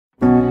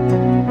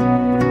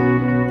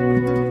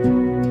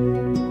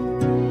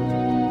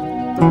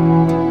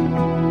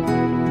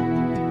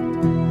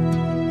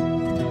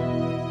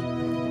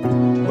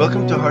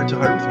to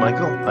Heart with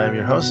Michael. I am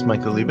your host,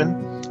 Michael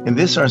Lieben. In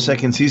this, our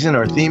second season,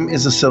 our theme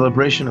is a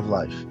celebration of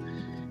life.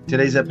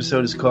 Today's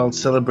episode is called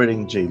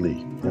Celebrating Jaylee.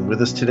 And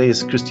with us today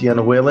is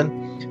Christiana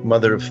Whalen,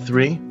 mother of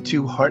 3,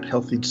 2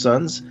 heart-healthy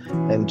sons,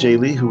 and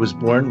Jaylee, who was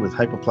born with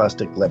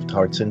hypoplastic left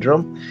heart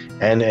syndrome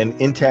and an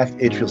intact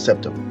atrial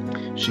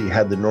septum. She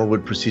had the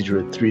Norwood procedure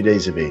at 3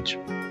 days of age.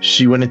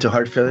 She went into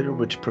heart failure,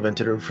 which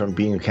prevented her from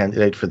being a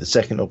candidate for the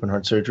second open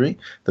heart surgery,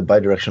 the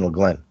bidirectional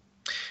Glenn.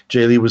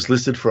 Jaylee was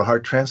listed for a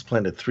heart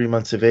transplant at 3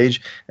 months of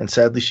age, and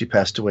sadly she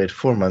passed away at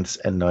 4 months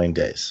and 9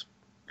 days.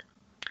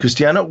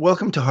 Christiana,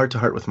 welcome to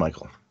Heart with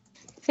Michael.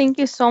 Thank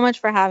you so much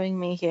for having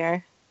me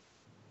here.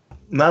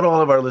 Not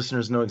all of our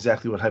listeners know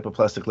exactly what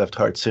hypoplastic left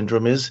heart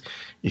syndrome is.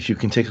 If you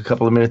can take a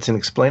couple of minutes and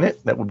explain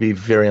it, that would be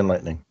very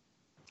enlightening.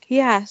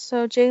 Yeah,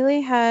 so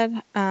Jaylee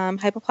had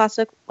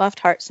hypoplastic left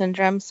heart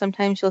syndrome.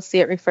 Sometimes you'll see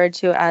it referred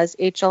to as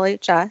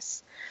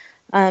HLHS.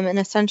 And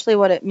essentially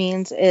what it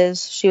means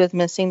is she was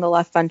missing the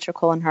left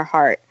ventricle in her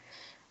heart.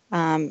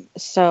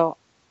 So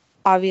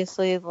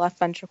obviously the left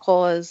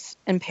ventricle is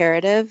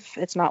imperative.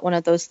 It's not one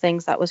of those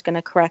things that was going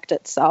to correct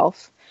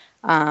itself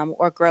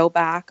or grow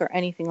back or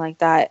anything like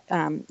that.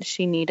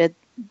 She needed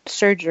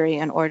surgery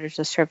in order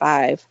to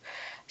survive.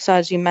 So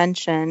as you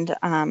mentioned,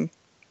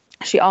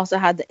 she also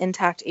had the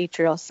intact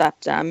atrial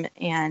septum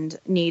and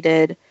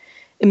needed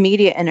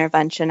immediate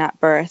intervention at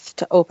birth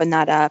to open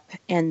that up,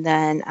 and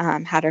then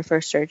had her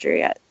first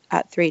surgery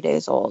at 3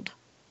 days old.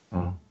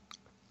 Oh.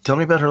 Tell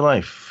me about her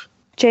life.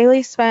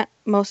 Jaylee spent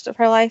most of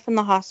her life in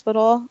the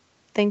hospital.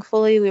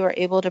 Thankfully, we were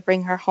able to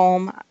bring her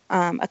home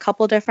a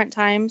couple different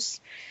times.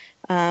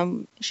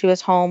 She was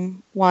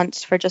home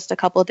once for just a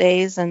couple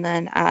days, and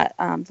then at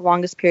the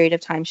longest period of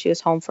time, she was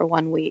home for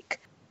 1 week.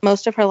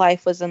 Most of her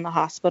life was in the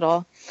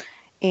hospital.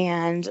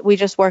 And we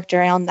just worked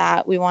around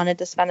that. We wanted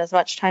to spend as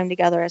much time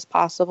together as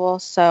possible.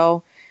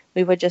 So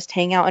we would just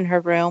hang out in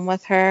her room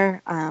with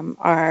her.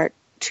 Our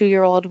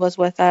 2-year-old was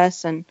with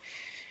us, and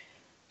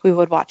we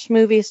would watch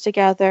movies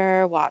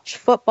together, watch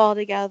football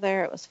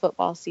together. It was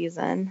football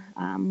season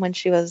when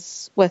she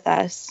was with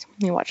us.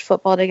 We watched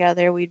football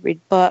together. We'd read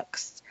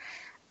books.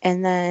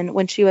 And then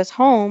when she was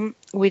home,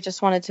 we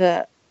just wanted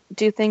to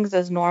do things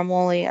as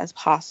normally as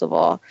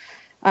possible.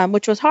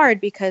 Which was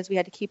hard because we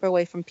had to keep her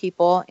away from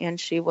people, and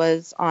she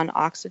was on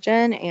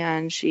oxygen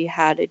and she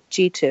had a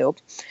G-tube.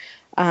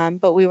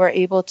 But we were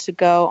able to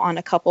go on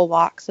a couple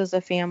walks as a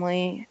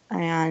family.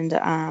 And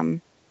so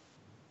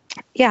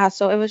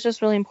it was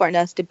just really important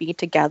to us to be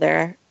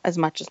together as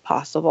much as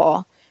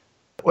possible.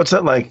 What's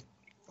that like?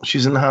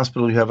 She's in the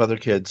hospital, you have other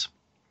kids.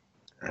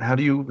 How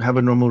do you have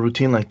a normal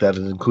routine like that?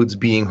 It includes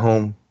being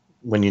home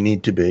when you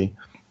need to be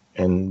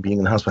and being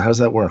in the hospital. How does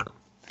that work?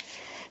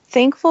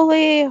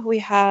 Thankfully, we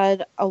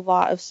had a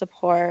lot of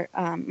support.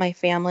 My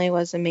family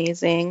was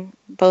amazing.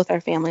 Both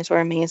our families were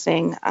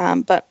amazing.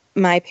 But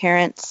my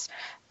parents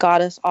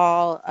got us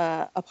all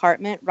an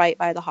apartment right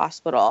by the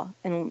hospital.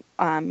 And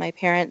my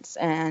parents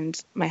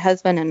and my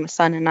husband and my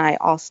son and I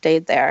all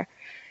stayed there.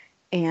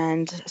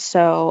 And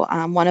so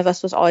one of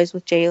us was always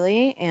with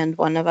Jaylee, and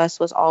one of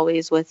us was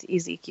always with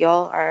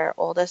Ezekiel, our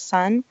oldest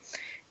son.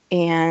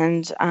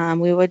 And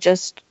we would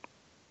just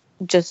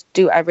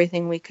do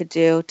everything we could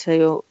do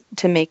to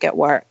make it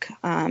work.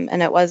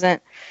 And it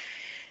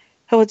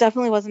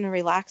definitely wasn't a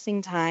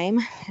relaxing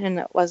time, and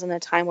it wasn't a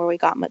time where we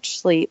got much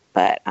sleep,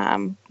 but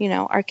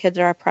our kids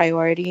are a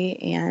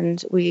priority,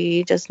 and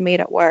we just made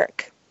it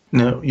work.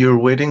 Now, you're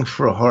waiting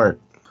for a heart.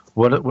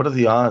 What are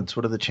the odds?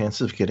 What are the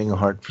chances of getting a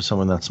heart for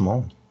someone that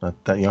small,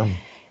 that young?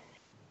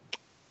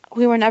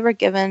 We were never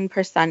given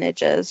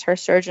percentages. Her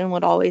surgeon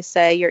would always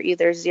say you're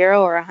either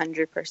 0 or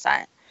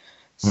 100%.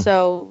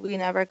 So we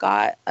never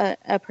got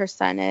a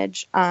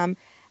percentage. I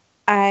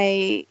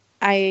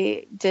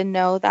did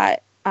know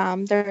that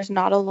there's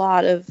not a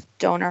lot of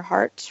donor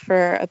hearts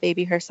for a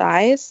baby her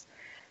size,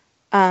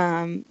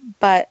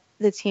 but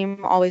the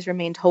team always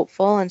remained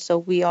hopeful, and so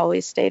we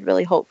always stayed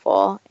really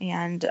hopeful.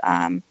 And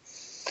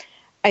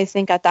I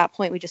think at that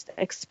point we just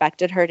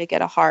expected her to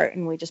get a heart,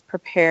 and we just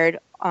prepared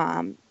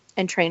and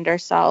trained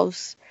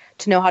ourselves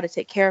to know how to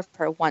take care of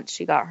her once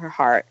she got her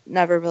heart,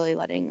 never really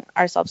letting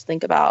ourselves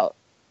think about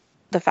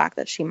the fact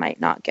that she might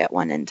not get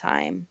one in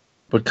time.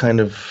 What kind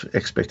of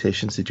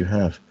expectations did you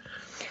have?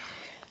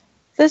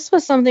 This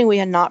was something we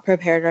had not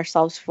prepared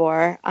ourselves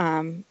for.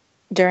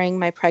 During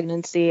my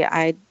pregnancy,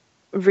 I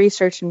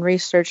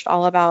researched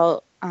all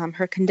about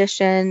her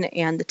condition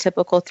and the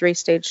typical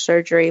 3-stage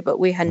surgery, but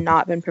we had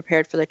not been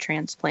prepared for the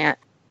transplant.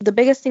 The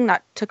biggest thing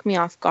that took me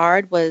off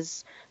guard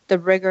was the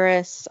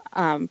rigorous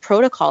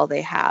protocol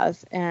they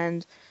have.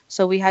 And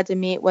so we had to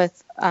meet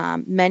with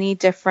many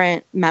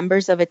different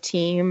members of a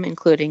team,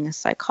 including a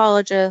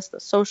psychologist, a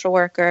social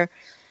worker,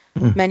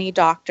 many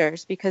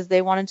doctors, because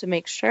they wanted to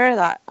make sure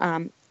that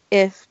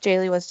if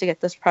Jaylee was to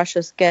get this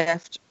precious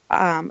gift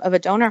of a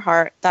donor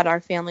heart, that our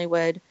family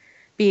would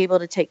be able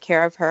to take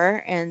care of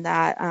her, and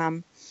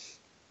that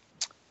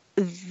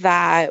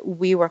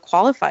we were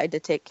qualified to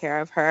take care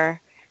of her.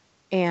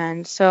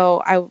 And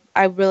so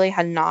I really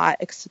had not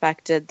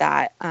expected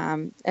that.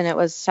 And it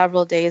was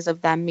several days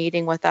of them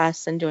meeting with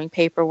us and doing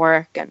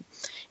paperwork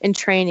and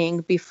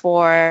training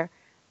before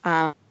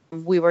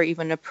we were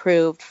even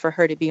approved for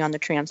her to be on the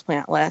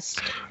transplant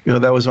list.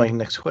 That was my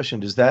next question.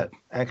 Does that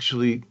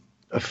actually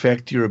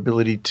affect your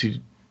ability to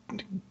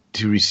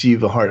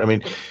receive a heart? I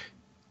mean,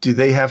 do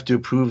they have to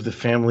approve the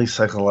family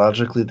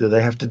psychologically? Do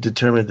they have to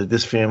determine that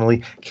this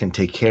family can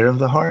take care of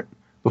the heart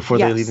before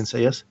they'll even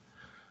say yes?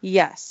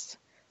 Yes.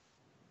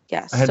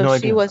 Yes. I had so no she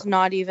idea. was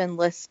not even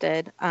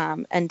listed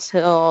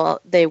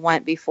until they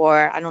went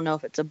before, I don't know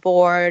if it's a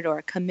board or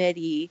a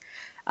committee,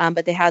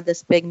 but they had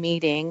this big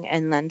meeting,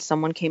 and then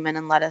someone came in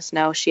and let us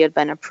know she had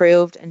been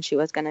approved and she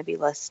was going to be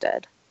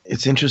listed.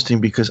 It's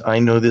interesting because I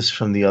know this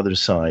from the other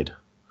side.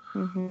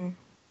 Mm-hmm.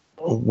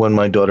 When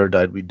my daughter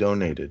died, we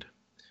donated.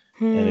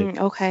 And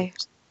Okay.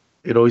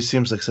 it always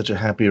seems like such a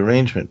happy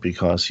arrangement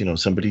because,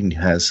 somebody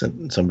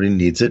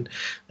needs it,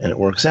 and it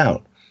works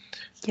out.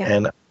 Yeah.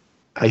 And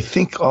I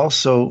think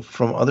also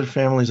from other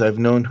families I've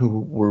known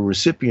who were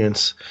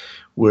recipients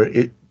where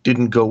it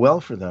didn't go well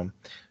for them,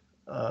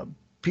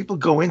 people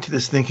go into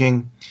this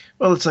thinking,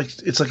 well, it's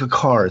like a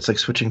car, it's like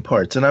switching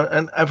parts. And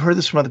I've heard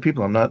this from other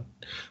people.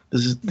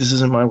 This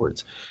isn't my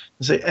words.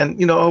 They say,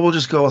 we'll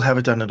just go, we'll have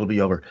it done, it'll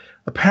be over.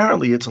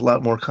 Apparently, it's a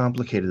lot more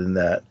complicated than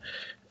that.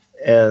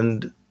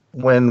 And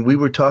when we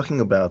were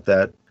talking about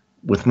that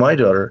with my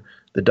daughter,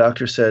 the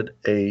doctor said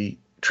a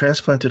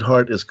transplanted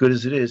heart, as good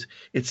as it is,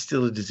 it's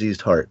still a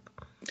diseased heart.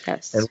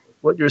 Yes. And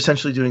what you're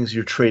essentially doing is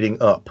you're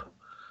trading up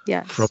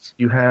from what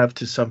you have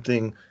to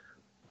something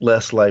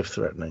less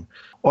life-threatening.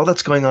 All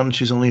that's going on, and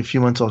she's only a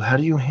few months old. How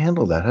do you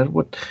handle that?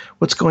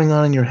 What's going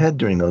on in your head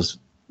during those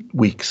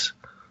weeks?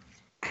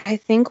 I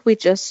think we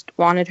just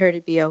wanted her to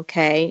be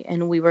okay,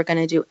 and we were going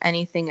to do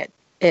anything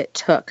it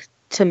took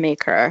to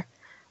make her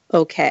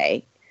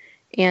okay.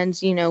 And,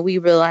 we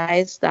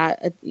realized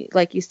that,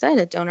 like you said,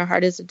 a donor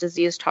heart is a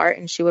diseased heart,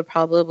 and she would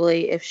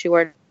probably, if she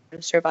were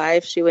to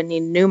survive, she would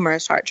need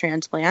numerous heart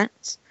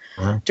transplants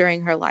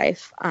during her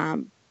life.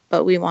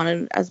 But we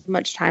wanted as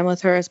much time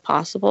with her as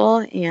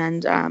possible,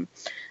 and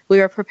we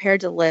were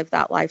prepared to live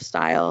that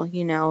lifestyle.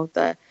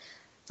 The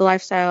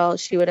lifestyle,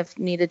 she would have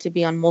needed to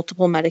be on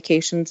multiple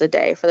medications a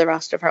day for the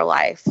rest of her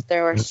life.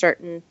 There were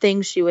certain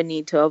things she would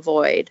need to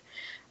avoid.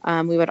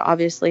 We would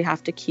obviously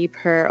have to keep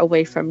her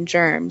away from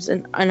germs,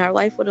 and our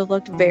life would have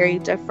looked very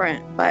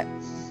different. But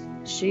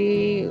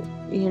she,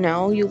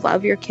 you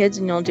love your kids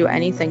and you'll do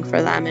anything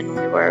for them, and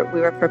we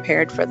were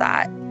prepared for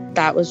that.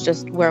 That was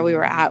just where we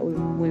were at.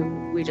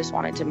 We just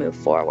wanted to move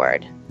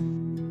forward.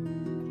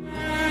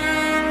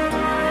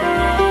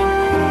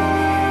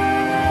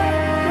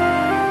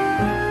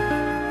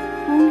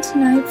 Home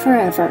Tonight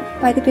Forever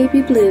by the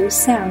Baby Blues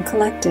Sound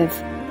Collective.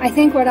 I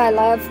think what I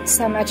love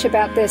so much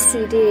about this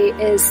CD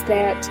is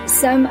that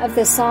some of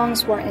the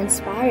songs were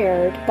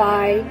inspired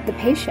by the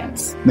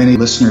patients. Many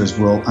listeners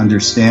will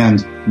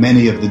understand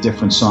many of the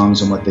different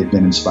songs and what they've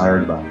been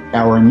inspired by.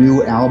 Our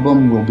new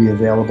album will be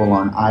available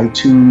on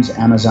iTunes,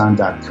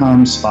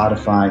 Amazon.com,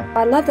 Spotify.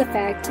 I love the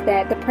fact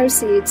that the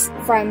proceeds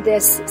from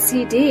this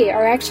CD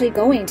are actually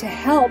going to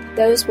help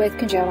those with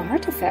congenital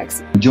heart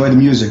defects. Enjoy the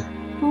music.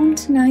 Home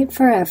Tonight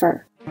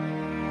Forever.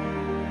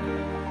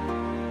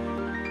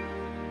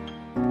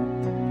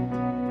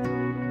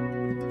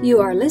 You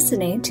are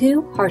listening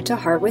to Heart to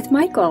Heart with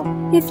Michael.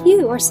 If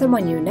you or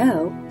someone you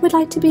know would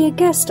like to be a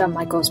guest on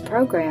Michael's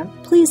program,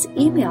 please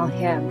email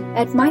him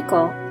at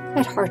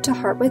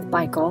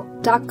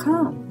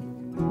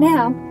michael@hearttoheartwithmichael.com.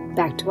 Now,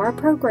 back to our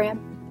program.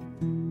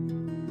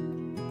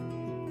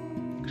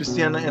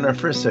 Christiana, in our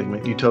first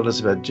segment, you told us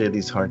about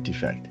Jaylee's heart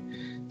defect.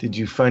 Did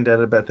you find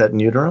out about that in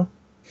utero?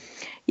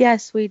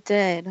 Yes, we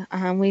did.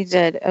 We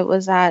did. It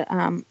was at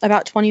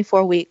about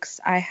 24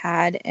 weeks. I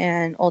had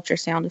an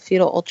ultrasound, a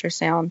fetal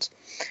ultrasound.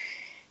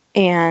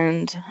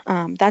 And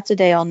that's a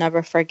day I'll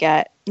never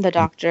forget. The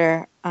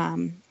doctor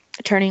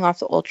turning off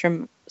the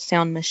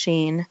ultrasound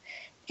machine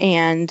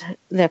and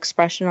the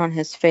expression on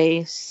his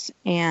face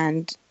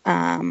and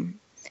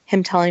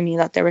him telling me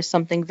that there was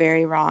something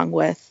very wrong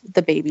with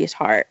the baby's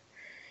heart.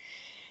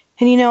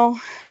 And,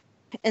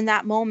 in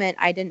that moment,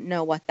 I didn't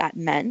know what that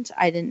meant.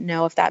 I didn't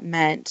know if that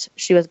meant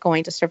she was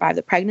going to survive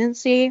the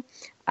pregnancy.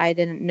 I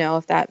didn't know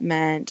if that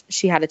meant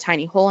she had a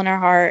tiny hole in her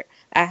heart.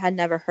 I had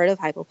never heard of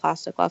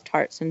hypoplastic left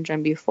heart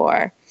syndrome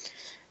before.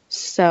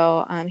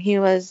 So he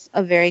was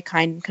a very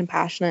kind and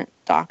compassionate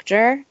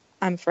doctor.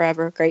 I'm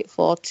forever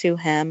grateful to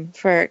him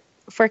for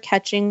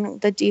catching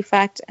the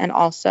defect and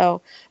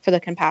also for the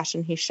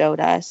compassion he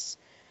showed us.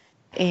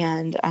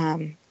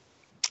 And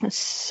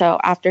so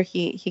after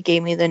he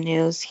gave me the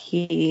news,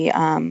 he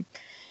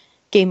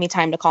gave me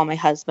time to call my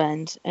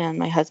husband, and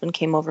my husband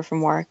came over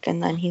from work,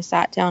 and then he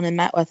sat down and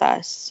met with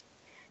us.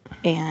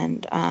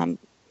 And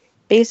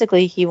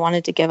basically he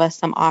wanted to give us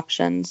some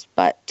options,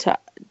 but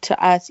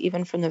to us,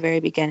 even from the very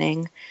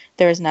beginning,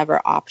 there was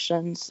never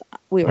options.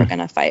 We were going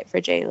to fight for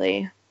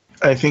Jaylee.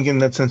 I think in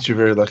that sense you're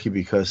very lucky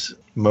because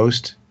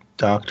most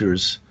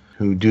doctors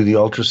who do the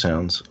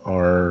ultrasounds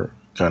are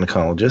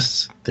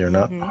gynecologists. They're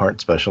not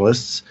heart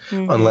specialists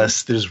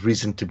unless there's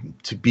reason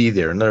to be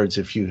there. In other words,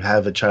 if you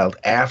have a child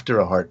after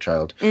a heart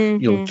child,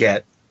 you'll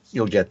get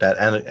that,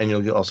 and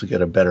you'll also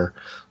get a better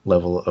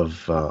level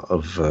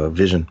of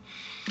vision.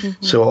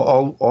 So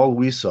all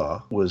we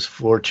saw was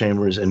 4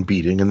 chambers and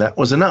beating, and that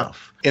was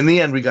enough. In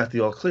the end, we got the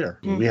all clear.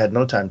 We had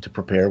no time to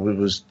prepare. We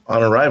was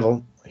on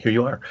arrival. Here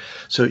you are.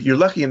 So you're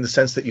lucky in the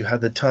sense that you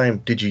had the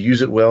time. Did you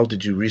use it well?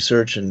 Did you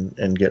research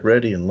and get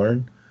ready and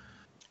learn?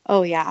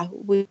 Oh yeah,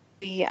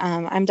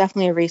 I'm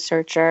definitely a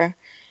researcher,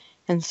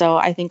 and so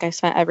I think I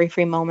spent every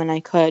free moment I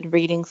could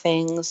reading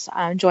things,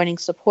 joining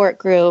support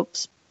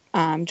groups,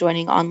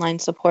 joining online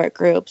support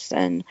groups,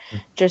 and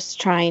just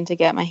trying to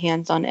get my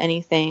hands on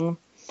anything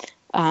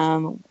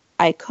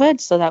I could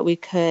so that we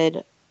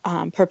could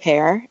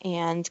prepare,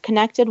 and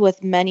connected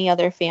with many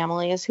other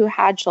families who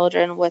had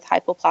children with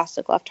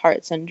hypoplastic left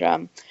heart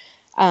syndrome.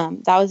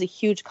 That was a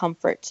huge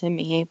comfort to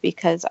me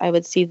because I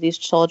would see these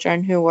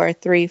children who were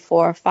 3,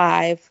 4,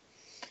 5,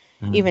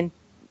 even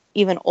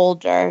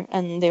older,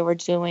 and they were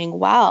doing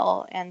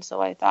well. And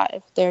so I thought,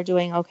 if they're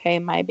doing okay,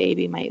 my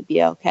baby might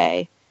be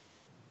okay.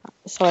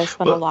 So I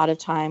spent a lot of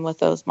time with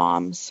those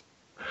moms.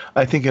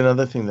 I think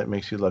another thing that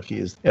makes you lucky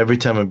is every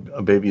time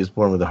a baby is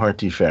born with a heart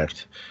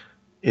defect,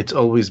 it's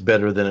always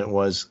better than it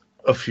was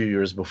a few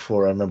years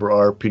before. I remember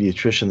our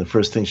pediatrician, the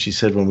first thing she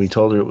said when we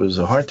told her it was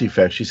a heart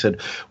defect, she said,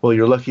 well,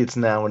 you're lucky it's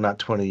now and not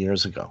 20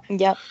 years ago.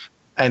 Yep.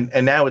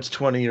 And now it's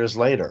 20 years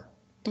later.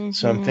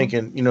 So I'm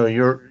thinking,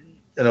 you're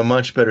in a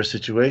much better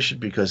situation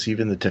because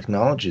even the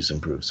technology's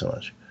improved so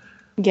much.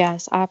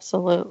 Yes,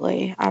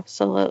 absolutely.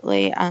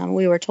 Absolutely.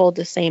 We were told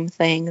the same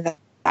thing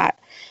that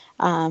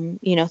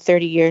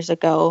 30 years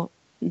ago,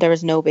 there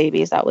was no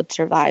babies that would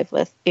survive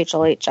with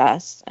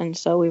HLHS. And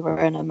so we were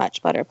in a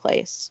much better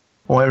place.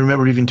 Well, I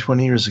remember even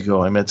 20 years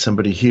ago, I met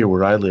somebody here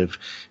where I live,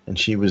 and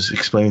she was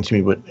explaining to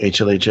me what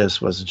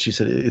HLHS was. And she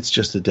said, it's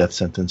just a death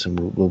sentence, and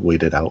we'll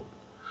wait it out.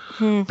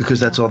 Because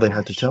that's all they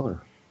had to tell her.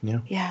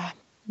 Yeah.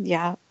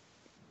 Yeah.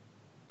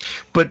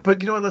 But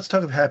you know what? Let's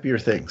talk of happier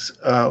things.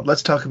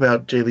 Let's talk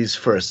about Jaylee's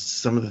firsts,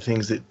 some of the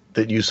things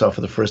that you saw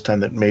for the first time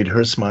that made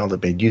her smile,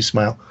 that made you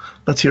smile.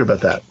 Let's hear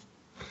about that.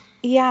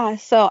 Yeah,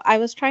 so I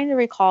was trying to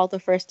recall the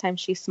first time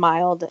she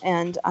smiled,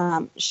 and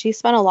she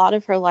spent a lot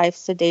of her life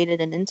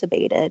sedated and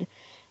intubated.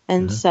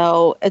 And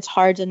so it's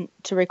hard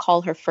to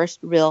recall her first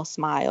real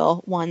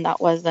smile, one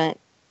that wasn't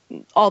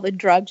all the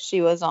drugs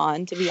she was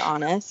on, to be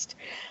honest.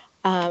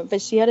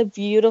 But she had a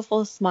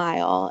beautiful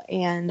smile,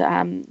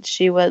 and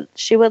she would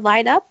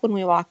light up when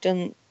we walked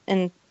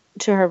into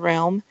her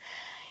room.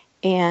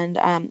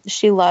 And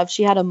she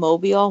had a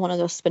mobile, one of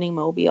those spinning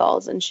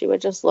mobiles, and she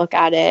would just look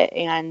at it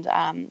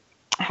and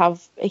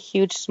have a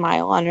huge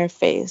smile on her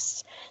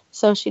face.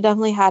 So she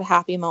definitely had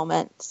happy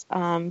moments.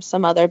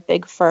 Some other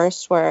big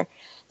firsts were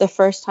the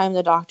first time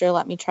the doctor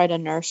let me try to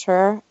nurse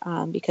her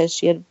because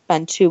she had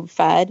been tube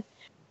fed.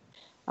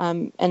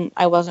 And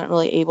I wasn't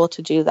really able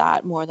to do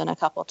that more than a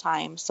couple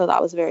times. So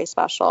that was very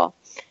special.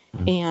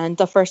 And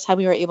the first time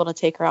we were able to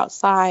take her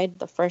outside,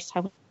 the first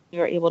time we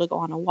were able to go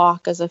on a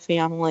walk as a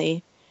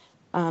family,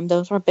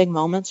 those were big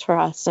moments for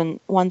us and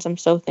ones I'm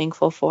so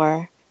thankful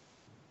for.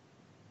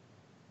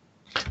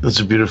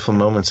 Those are beautiful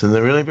moments, and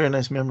they're really very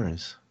nice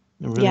memories.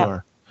 They really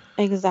are.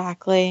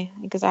 Exactly.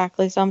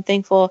 So I'm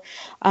thankful.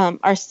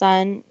 Our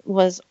son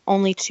was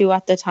only 2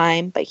 at the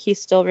time, but he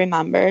still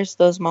remembers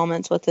those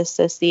moments with his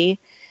sissy.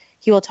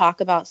 He will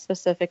talk about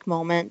specific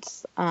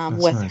moments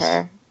with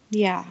her.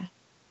 Yeah.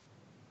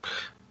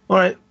 All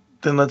right,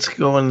 then let's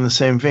go on in the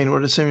same vein.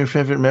 What are some of your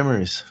favorite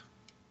memories?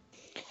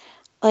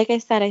 Like I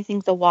said, I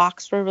think the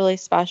walks were really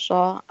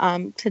special.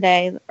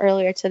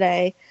 Earlier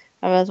today,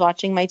 I was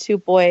watching my 2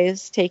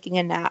 boys taking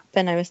a nap,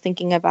 and I was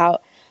thinking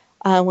about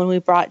when we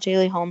brought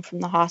Jaylee home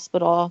from the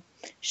hospital.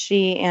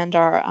 She and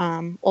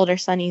our older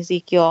son,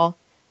 Ezekiel,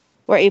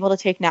 were able to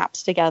take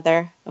naps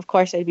together. Of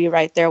course, I'd be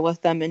right there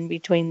with them, in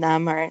between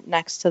them or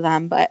next to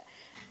them, but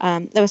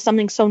there was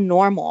something so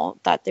normal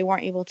that they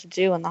weren't able to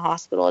do in the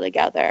hospital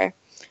together.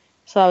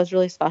 So that was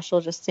really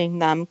special, just seeing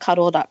them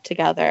cuddled up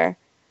together.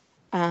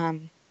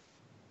 And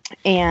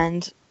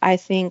I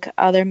think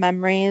other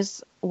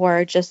memories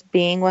were just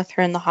being with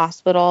her in the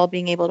hospital,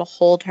 being able to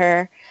hold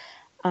her.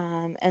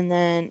 And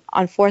then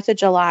on 4th of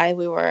July,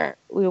 we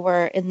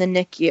were in the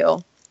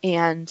NICU,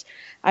 and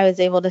I was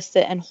able to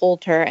sit and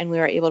hold her, and we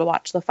were able to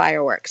watch the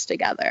fireworks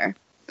together.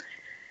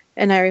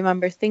 And I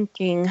remember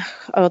thinking,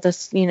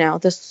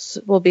 this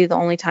will be the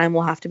only time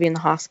we'll have to be in the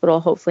hospital.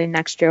 Hopefully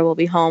next year we'll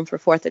be home for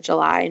 4th of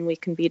July, and we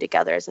can be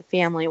together as a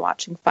family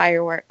watching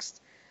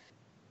fireworks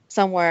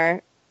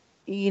somewhere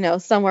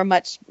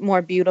much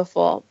more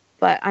beautiful.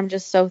 But I'm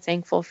just so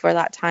thankful for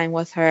that time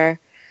with her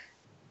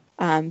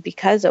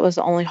because it was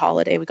the only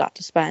holiday we got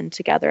to spend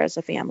together as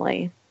a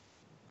family.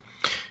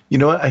 You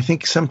know what? I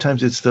think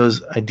sometimes it's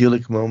those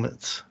idyllic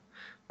moments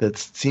that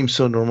seem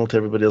so normal to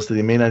everybody else that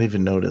they may not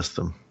even notice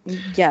them.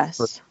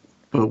 Yes.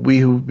 But we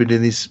who've been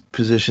in these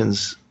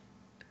positions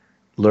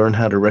learn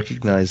how to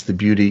recognize the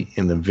beauty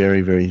in the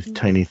very, very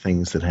tiny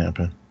things that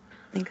happen.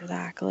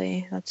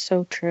 Exactly. That's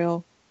so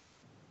true.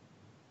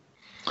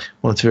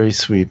 Well, it's very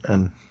sweet,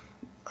 and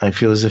I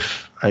feel as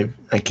if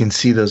I can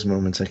see those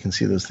moments. I can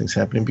see those things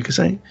happening because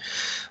I,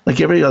 like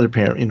every other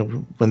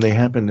parent, when they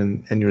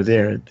happen and you're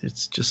there,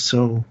 it's just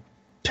so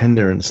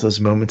tender, and it's those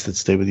moments that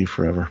stay with you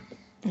forever.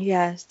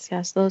 Yes,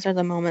 those are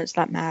the moments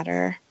that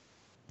matter.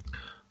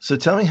 So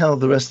tell me how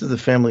the rest of the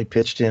family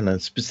pitched in.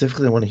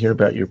 Specifically, I want to hear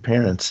about your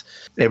parents,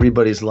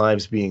 everybody's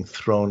lives being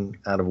thrown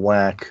out of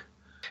whack,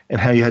 and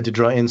how you had to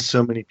draw in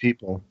so many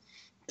people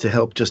to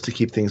help just to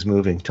keep things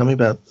moving. Tell me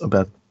about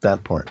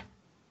that part.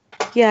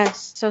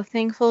 Yes, so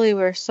thankfully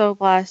we're so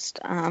blessed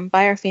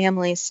by our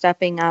family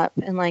stepping up.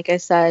 And like I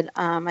said,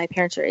 my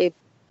parents are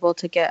able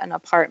to get an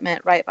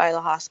apartment right by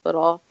the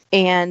hospital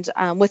and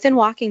within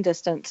walking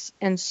distance.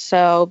 And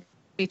so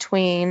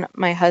between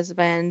my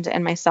husband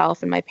and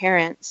myself and my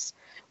parents,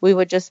 we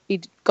would just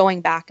be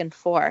going back and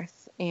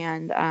forth.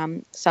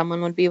 And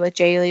someone would be with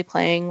Jaylee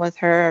playing with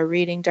her or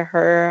reading to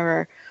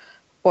her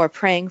or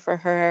praying for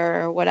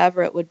her or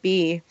whatever it would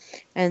be.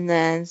 And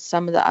then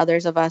some of the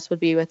others of us would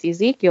be with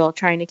Ezekiel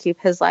trying to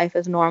keep his life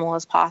as normal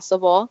as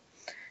possible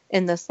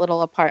in this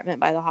little apartment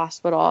by the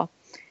hospital.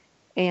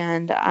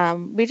 And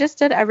we just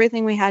did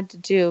everything we had to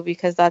do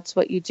because that's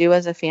what you do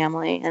as a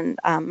family. And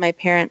my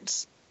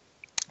parents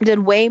did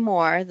way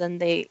more than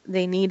they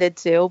needed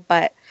to,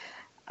 but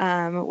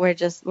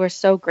we're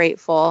so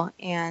grateful.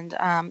 And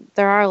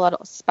there are a lot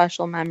of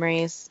special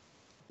memories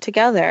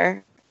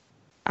together.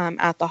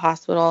 At the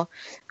hospital,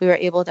 we were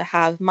able to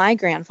have my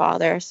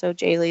grandfather, so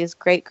Jaylee's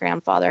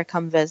great-grandfather,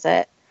 come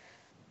visit.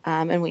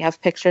 And we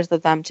have pictures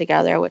of them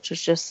together, which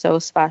is just so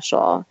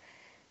special.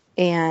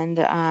 And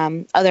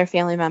other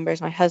family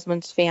members, my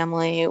husband's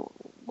family,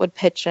 would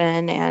pitch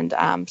in, and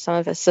some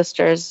of his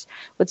sisters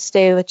would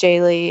stay with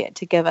Jaylee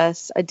to give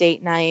us a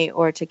date night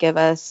or to give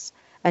us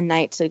a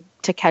night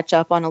to catch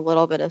up on a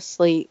little bit of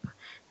sleep.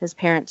 His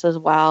parents as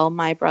well.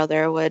 My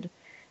brother would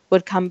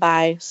come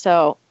by.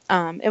 So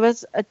it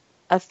was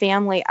a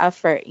family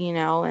effort,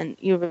 and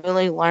you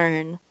really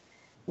learn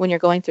when you're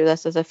going through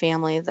this as a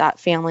family, that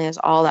family is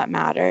all that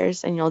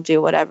matters, and you'll do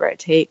whatever it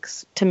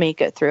takes to make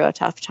it through a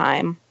tough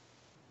time.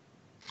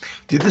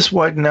 Did this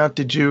widen out?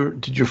 Did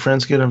your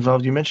friends get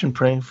involved? You mentioned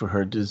praying for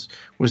her.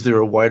 Was there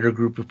a wider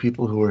group of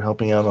people who were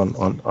helping out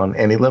on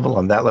any level,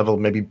 on that level,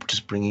 maybe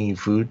just bringing you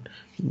food,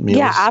 meals?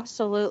 Yeah,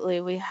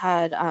 absolutely. We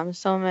had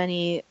so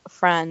many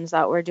friends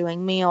that were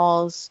doing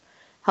meals,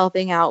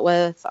 helping out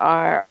with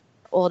our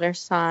older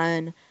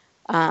son,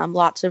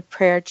 lots of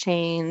prayer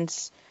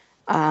chains,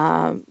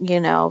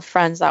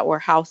 friends that were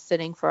house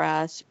sitting for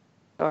us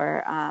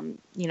or,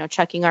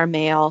 checking our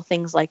mail,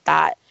 things like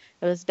that.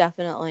 It was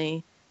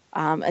definitely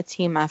a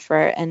team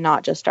effort, and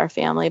not just our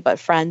family, but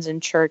friends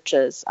and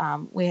churches.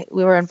 We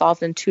were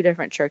involved in 2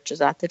 different churches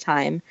at the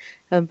time,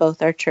 and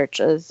both our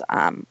churches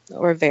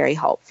were very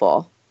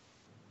helpful.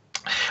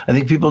 I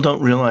think people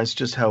don't realize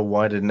just how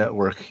wide a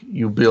network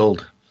you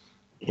build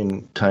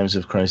in times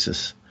of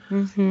crisis.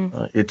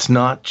 Mm-hmm. It's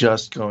not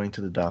just going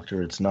to the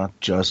doctor. It's not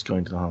just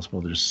going to the hospital.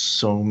 There's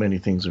so many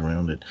things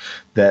around it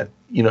that,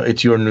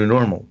 it's your new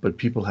normal, but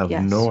people have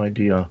no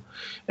idea.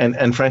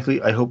 And frankly,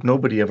 I hope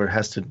nobody ever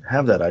has to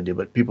have that idea,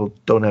 but people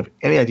don't have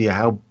any idea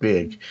how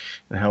big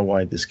and how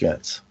wide this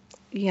gets.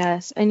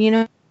 Yes.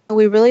 And,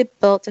 we really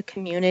built a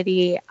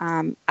community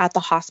at the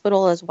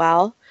hospital as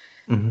well.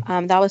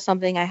 Mm-hmm. That was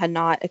something I had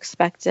not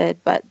expected,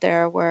 but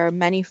there were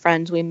many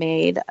friends we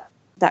made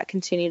that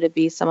continue to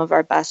be some of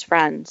our best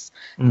friends.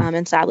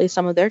 And sadly,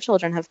 some of their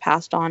children have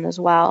passed on as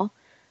well.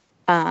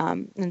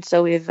 And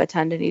so we've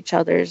attended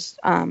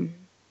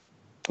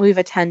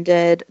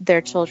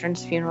their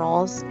children's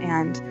funerals,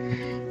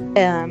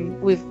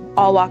 and we've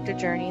all walked a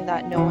journey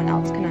that no one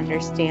else can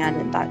understand,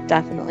 and that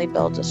definitely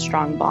builds a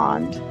strong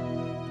bond.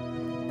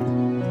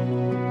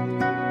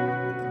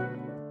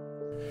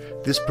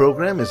 This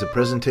program is a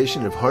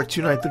presentation of Hearts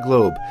Unite the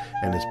Globe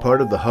and is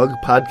part of the Hug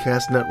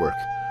Podcast Network.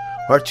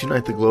 Hearts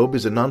Unite the Globe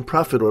is a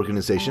nonprofit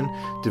organization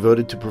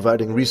devoted to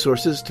providing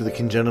resources to the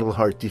congenital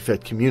heart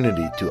defect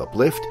community to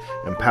uplift,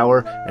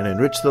 empower, and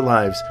enrich the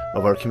lives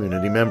of our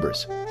community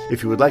members.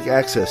 If you would like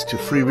access to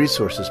free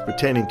resources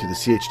pertaining to the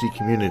CHD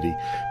community,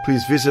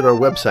 please visit our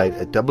website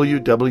at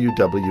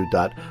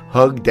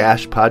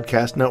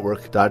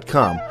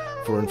www.hug-podcastnetwork.com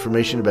for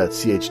information about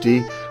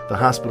CHD, the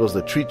hospitals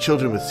that treat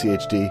children with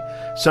CHD,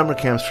 summer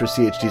camps for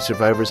CHD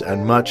survivors,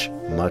 and much,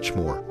 much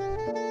more.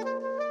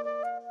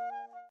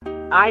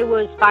 I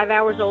was 5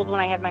 hours old when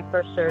I had my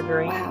first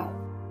surgery. Wow.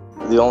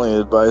 The only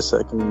advice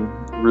I can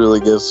really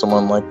give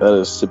someone like that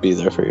is to be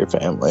there for your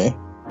family.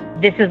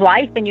 This is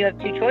life, and you have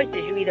 2 choices.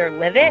 You either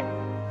live it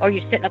or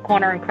you sit in a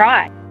corner and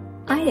cry.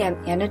 I am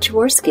Anna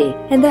Jaworski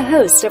and the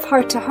host of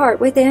Heart to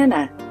Heart with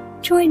Anna.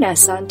 Join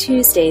us on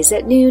Tuesdays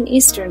at noon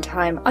Eastern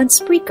Time on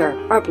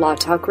Spreaker or Blog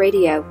Talk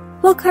Radio.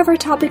 We'll cover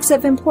topics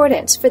of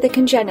importance for the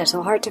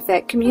congenital heart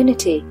defect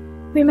community.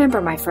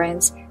 Remember, my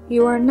friends,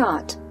 you are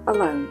not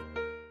alone.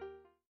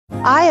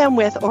 I am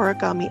with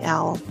Origami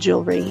Owl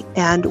Jewelry,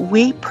 and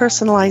we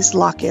personalize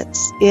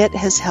lockets. It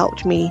has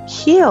helped me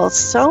heal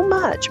so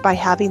much by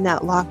having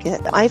that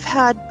locket. I've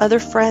had other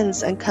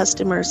friends and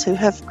customers who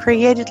have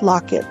created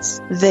lockets.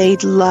 They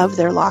love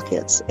their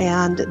lockets,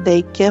 and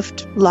they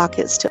gift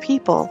lockets to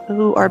people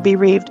who are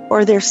bereaved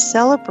or they're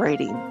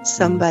celebrating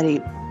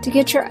somebody. To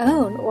get your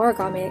own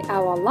Origami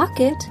Owl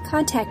locket,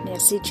 contact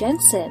Nancy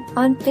Jensen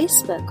on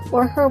Facebook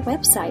or her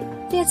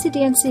website,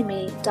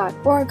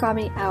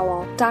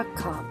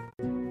 fancydancingme.origamiOwl.com.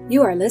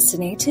 You are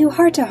listening to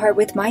Heart to Heart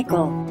with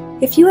Michael.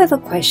 If you have a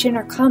question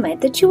or comment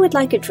that you would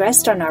like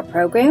addressed on our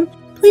program,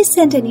 please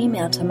send an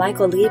email to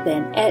Michael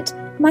Lieben at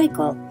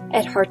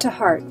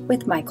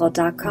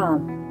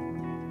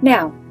michael@hearttoheartwithmichael.com.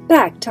 Now,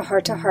 back to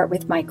Heart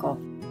with Michael.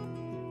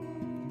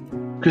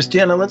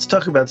 Christiana, let's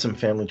talk about some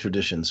family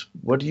traditions.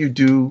 What do you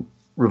do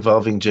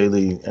revolving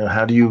Jaylee?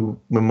 How do you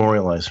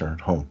memorialize her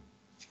at home?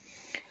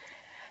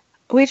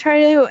 We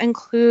try to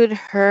include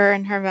her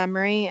in her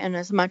memory in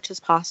as much as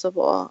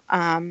possible.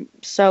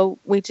 So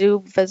we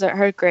do visit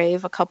her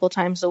grave a couple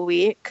times a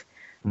week.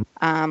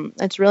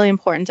 It's really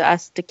important to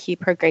us to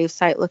keep her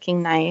gravesite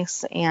looking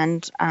nice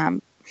and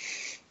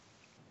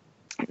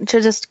to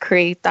just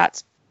create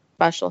that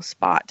special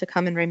spot to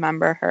come and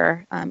remember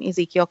her.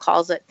 Ezekiel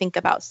calls it Think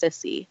About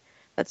Sissy.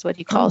 That's what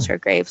he calls her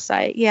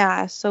gravesite.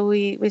 Yeah, so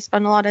we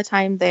spend a lot of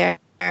time there.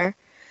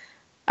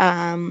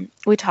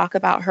 We talk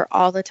about her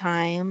all the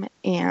time,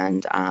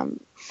 and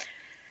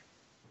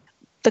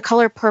the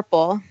color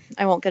purple,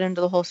 I won't get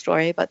into the whole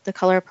story, but the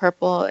color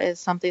purple is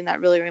something that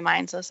really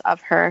reminds us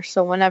of her.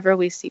 So whenever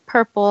we see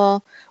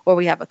purple or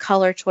we have a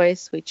color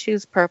choice, we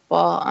choose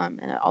purple, and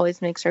it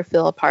always makes her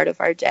feel a part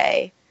of our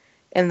day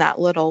in that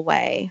little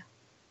way.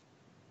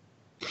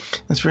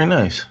 That's very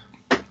nice.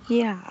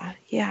 Yeah.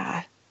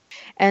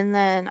 And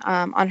then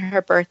on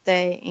her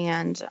birthday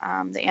and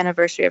the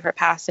anniversary of her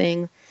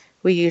passing,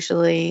 we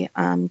usually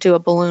do a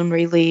balloon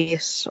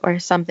release or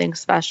something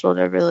special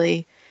to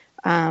really,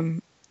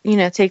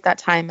 take that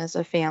time as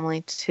a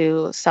family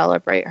to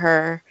celebrate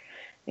her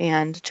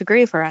and to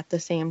grieve her at the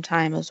same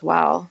time as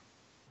well.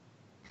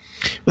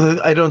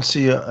 Well, I don't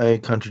see a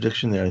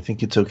contradiction there. I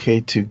think it's okay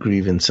to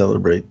grieve and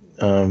celebrate.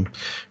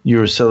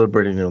 You're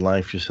celebrating their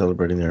life, you're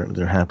celebrating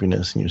their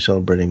happiness, and you're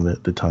celebrating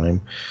the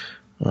time.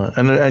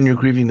 And you're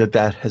grieving that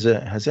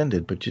has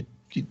ended, but it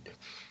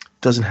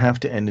doesn't have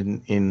to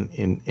end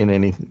in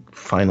any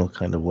final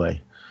kind of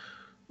way.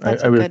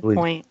 That's a good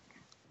point.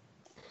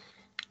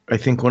 I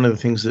think one of the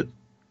things that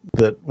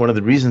one of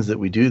the reasons that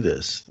we do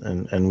this,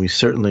 and we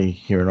certainly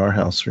here in our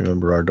house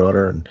remember our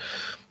daughter and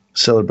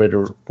celebrate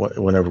her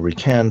whenever we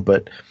can,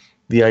 but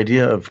the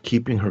idea of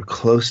keeping her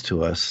close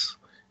to us,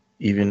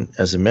 even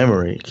as a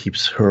memory,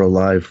 keeps her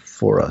alive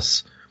for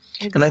us.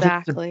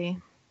 Exactly.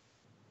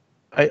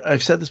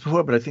 I've said this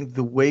before, but I think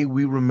the way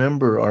we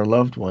remember our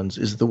loved ones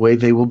is the way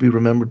they will be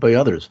remembered by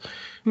others.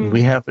 Mm-hmm. And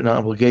we have an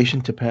obligation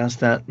to pass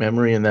that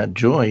memory and that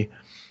joy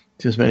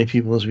to as many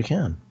people as we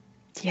can.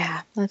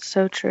 Yeah, that's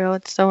so true.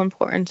 It's so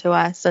important to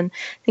us. And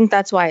I think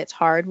that's why it's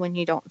hard when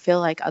you don't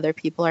feel like other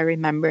people are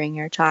remembering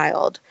your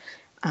child.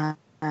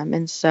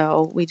 And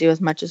so we do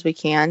as much as we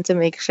can to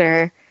make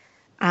sure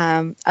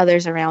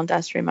others around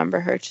us remember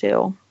her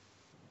too.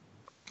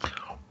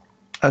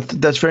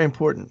 That's very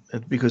important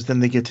because then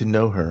they get to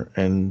know her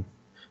and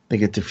they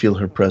get to feel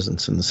her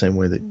presence in the same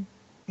way that,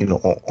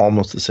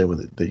 almost the same way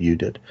that you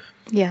did.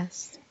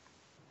 Yes.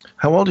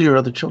 How old are your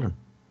other children?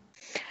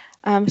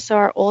 So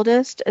our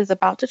oldest is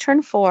about to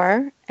turn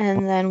 4,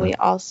 and then we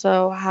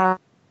also have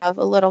a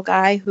little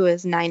guy who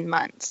is 9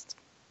 months.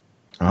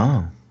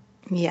 Oh.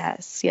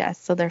 Yes.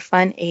 So they're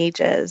fun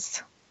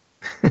ages.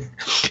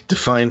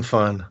 Define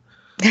fun.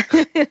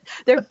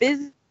 They're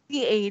busy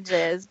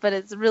ages, but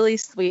it's really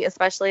sweet,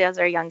 especially as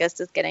our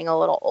youngest is getting a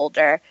little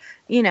older.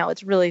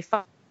 It's really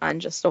fun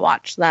just to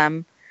watch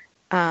them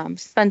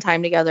spend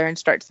time together and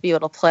start to be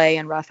able to play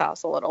and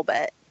roughhouse a little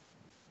bit.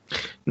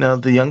 Now,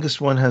 the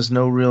youngest one has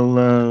no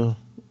real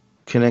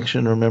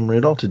connection or memory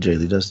at all to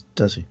Jaylee,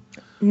 does he?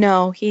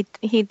 No, he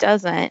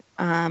doesn't.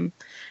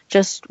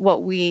 Just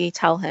what we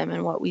tell him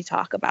and what we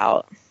talk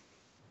about.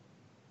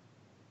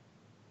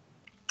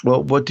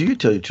 Well, what do you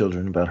tell your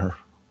children about her?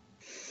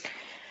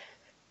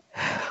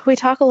 We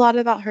talk a lot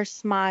about her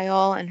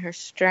smile and her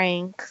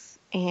strength,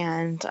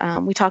 and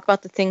we talk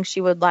about the things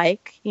she would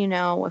like.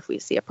 If we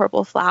see a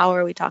purple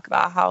flower, we talk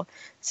about how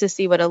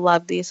Sissy would have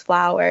loved these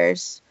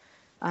flowers.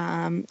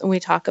 We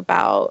talk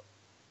about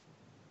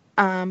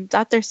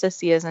that their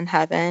Sissy is in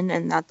heaven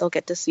and that they'll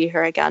get to see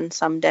her again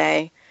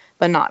someday,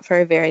 but not for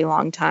a very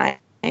long time.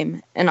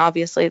 And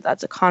obviously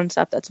that's a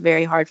concept that's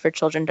very hard for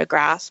children to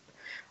grasp.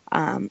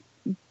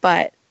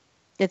 But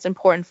it's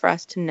important for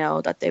us to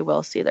know that they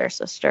will see their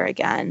sister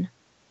again.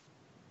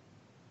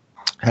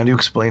 How do you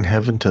explain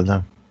heaven to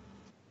them?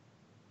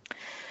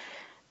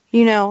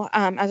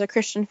 As a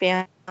Christian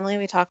family,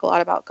 we talk a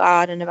lot about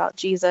God and about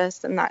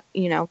Jesus and that,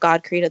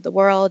 God created the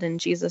world and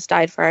Jesus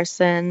died for our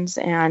sins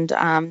and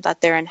that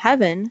they're in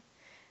heaven.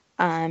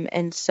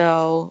 And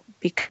so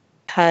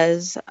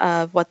because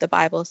of what the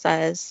Bible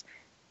says,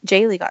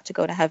 Jaylee got to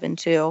go to heaven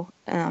too.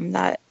 And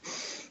that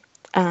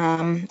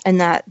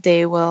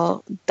they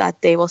will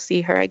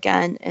see her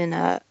again in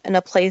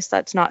a place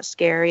that's not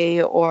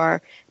scary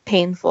or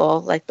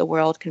painful like the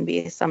world can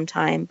be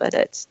sometime, but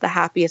it's the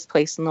happiest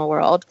place in the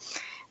world.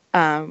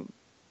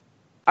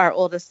 Our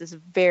oldest is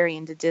very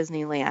into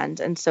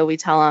Disneyland, and so we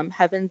tell him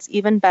heaven's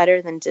even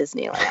better than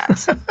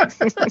Disneyland.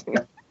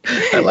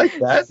 I like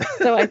that.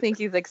 So I think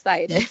he's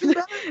excited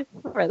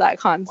for that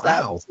concept.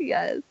 Wow.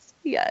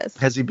 Yes.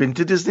 Has he been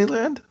to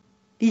Disneyland?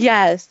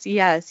 Yes, he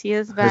has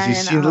been. Has he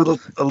seen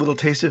a little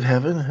taste of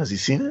heaven? Has he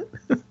seen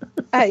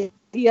it?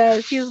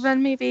 Yes, he's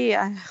been maybe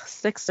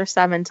 6 or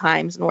 7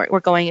 times, and we're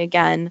going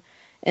again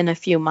in a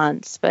few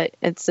months. But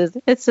it's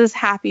his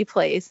happy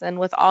place, and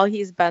with all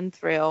he's been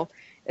through,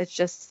 it's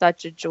just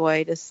such a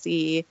joy to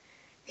see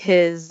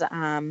his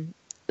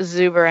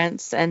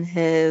exuberance and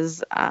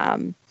his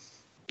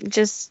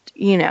just,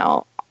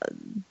 the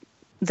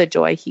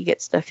joy he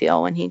gets to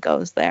feel when he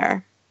goes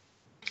there.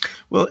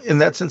 Well, in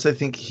that sense, I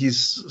think he's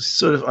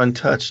sort of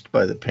untouched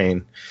by the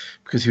pain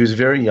because he was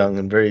very young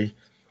and very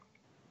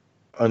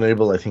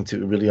unable, I think,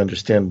 to really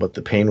understand what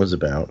the pain was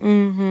about.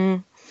 Mm-hmm.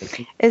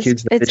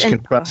 Kids that age can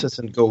process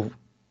and go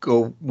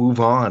move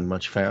on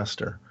much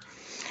faster.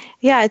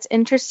 Yeah, it's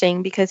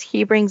interesting because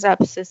he brings up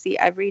Sissy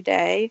every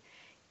day,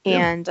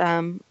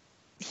 and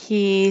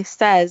he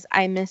says,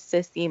 "I miss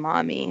Sissy,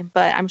 Mommy,"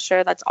 but I'm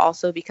sure that's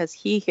also because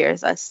he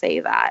hears us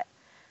say that.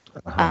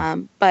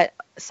 But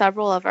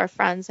several of our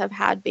friends have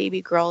had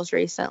baby girls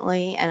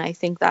recently, and I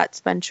think that's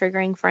been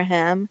triggering for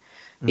him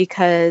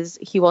because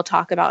he will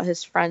talk about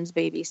his friends'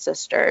 baby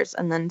sisters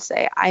and then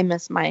say, "I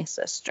miss my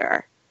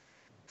sister."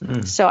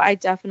 So I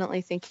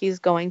definitely think he's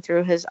going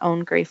through his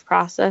own grief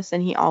process,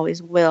 and he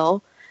always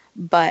will.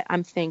 But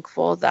I'm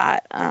thankful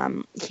that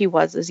he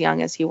was as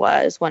young as he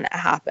was when it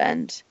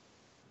happened.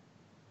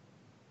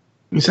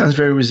 He sounds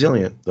very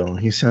resilient, though.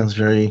 He sounds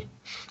very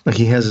like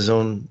he has his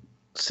own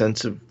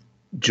sense of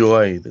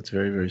joy that's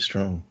very, very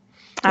strong.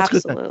 That's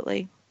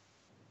Absolutely.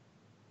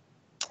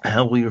 Good.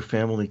 How will your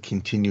family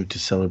continue to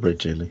celebrate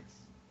Jaylee?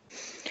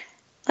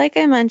 Like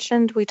I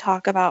mentioned, we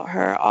talk about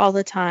her all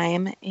the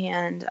time.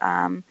 And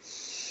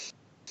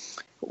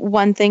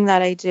one thing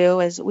that I do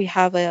is we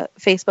have a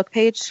Facebook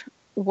page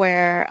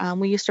where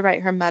we used to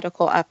write her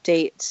medical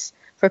updates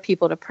for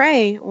people to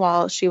pray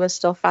while she was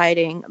still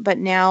fighting. But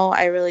now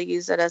I really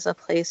use it as a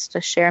place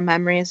to share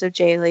memories of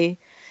Jaylee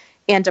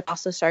and to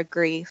process our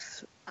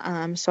grief.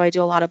 So I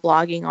do a lot of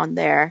blogging on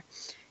there,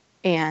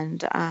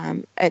 and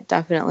it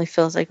definitely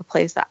feels like a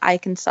place that I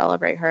can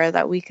celebrate her,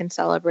 that we can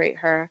celebrate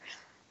her,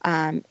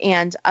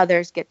 and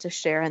others get to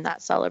share in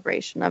that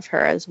celebration of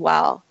her as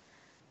well.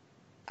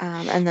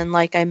 And then,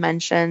 like I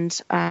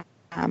mentioned,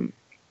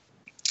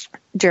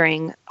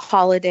 during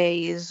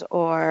holidays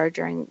or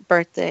during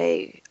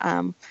birthday,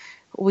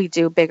 we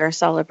do bigger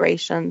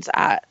celebrations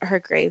at her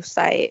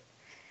gravesite.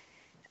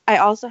 I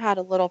also had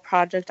a little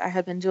project I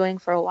had been doing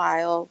for a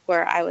while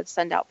where I would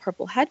send out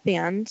purple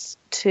headbands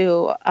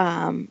to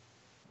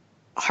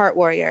heart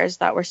warriors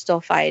that were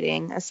still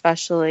fighting,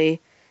 especially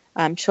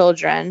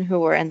children who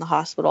were in the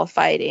hospital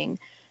fighting.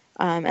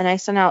 And I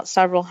sent out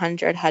several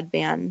hundred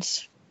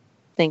headbands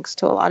thanks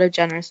to a lot of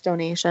generous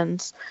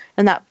donations.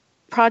 And that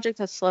project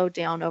has slowed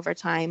down over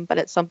time, but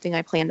it's something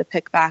I plan to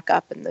pick back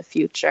up in the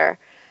future.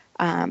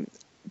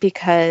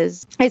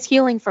 Because it's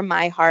healing from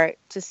my heart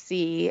to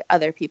see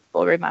other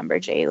people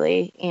remember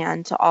Jaylee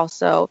and to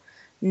also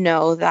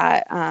know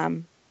that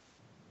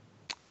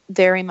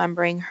they're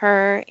remembering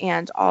her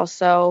and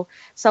also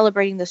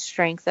celebrating the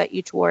strength that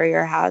each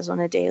warrior has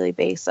on a daily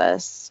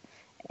basis.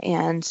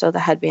 And so the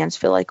headbands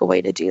feel like a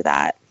way to do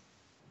that.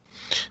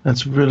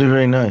 That's really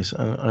very nice.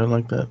 I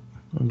like that.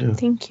 I do.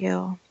 Thank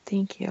you.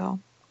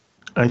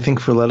 I think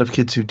for a lot of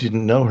kids who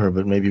didn't know her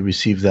but maybe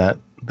received that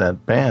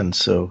band,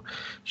 so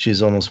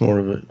she's almost more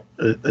of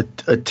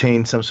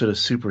attained some sort of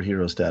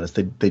superhero status.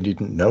 They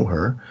didn't know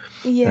her,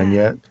 and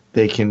yet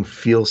they can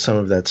feel some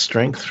of that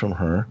strength from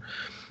her.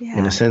 Yeah.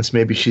 In a sense,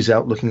 maybe she's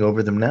out looking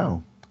over them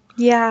now.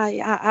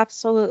 Yeah,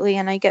 absolutely.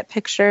 And I get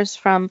pictures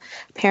from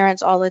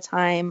parents all the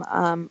time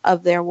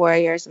of their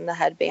warriors and the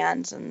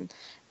headbands, and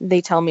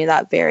they tell me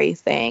that very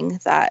thing,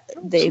 that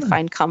they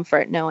find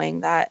comfort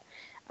knowing that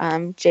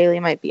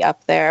Jaylee might be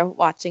up there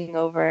watching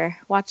over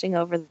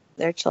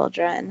their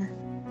children.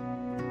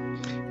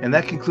 And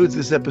that concludes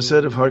this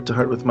episode of Heart to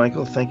Heart with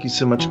Michael. Thank you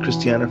so much,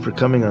 Christiana, for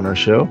coming on our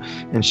show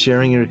and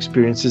sharing your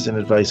experiences and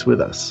advice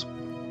with us.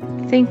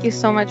 Thank you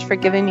so much for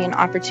giving me an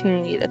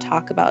opportunity to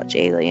talk about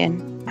Jaylee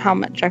and how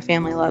much our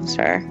family loves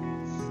her.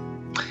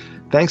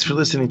 Thanks for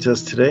listening to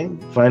us today.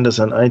 Find us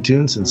on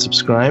iTunes and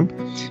subscribe.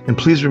 And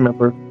please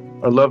remember,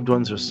 our loved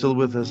ones are still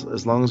with us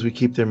as long as we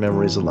keep their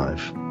memories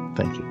alive.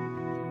 Thank you.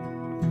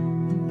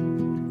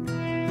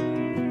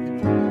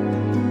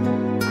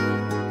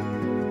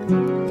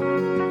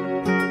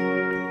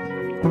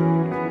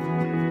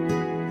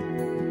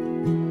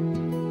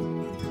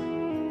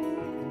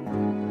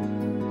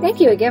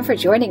 Thank you again for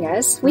joining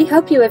us. We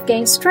hope you have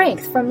gained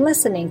strength from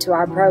listening to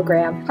our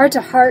program. Heart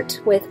to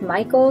Heart with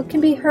Michael can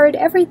be heard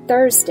every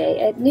Thursday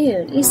at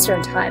noon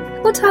Eastern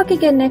Time. We'll talk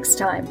again next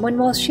time when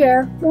we'll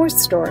share more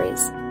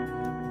stories.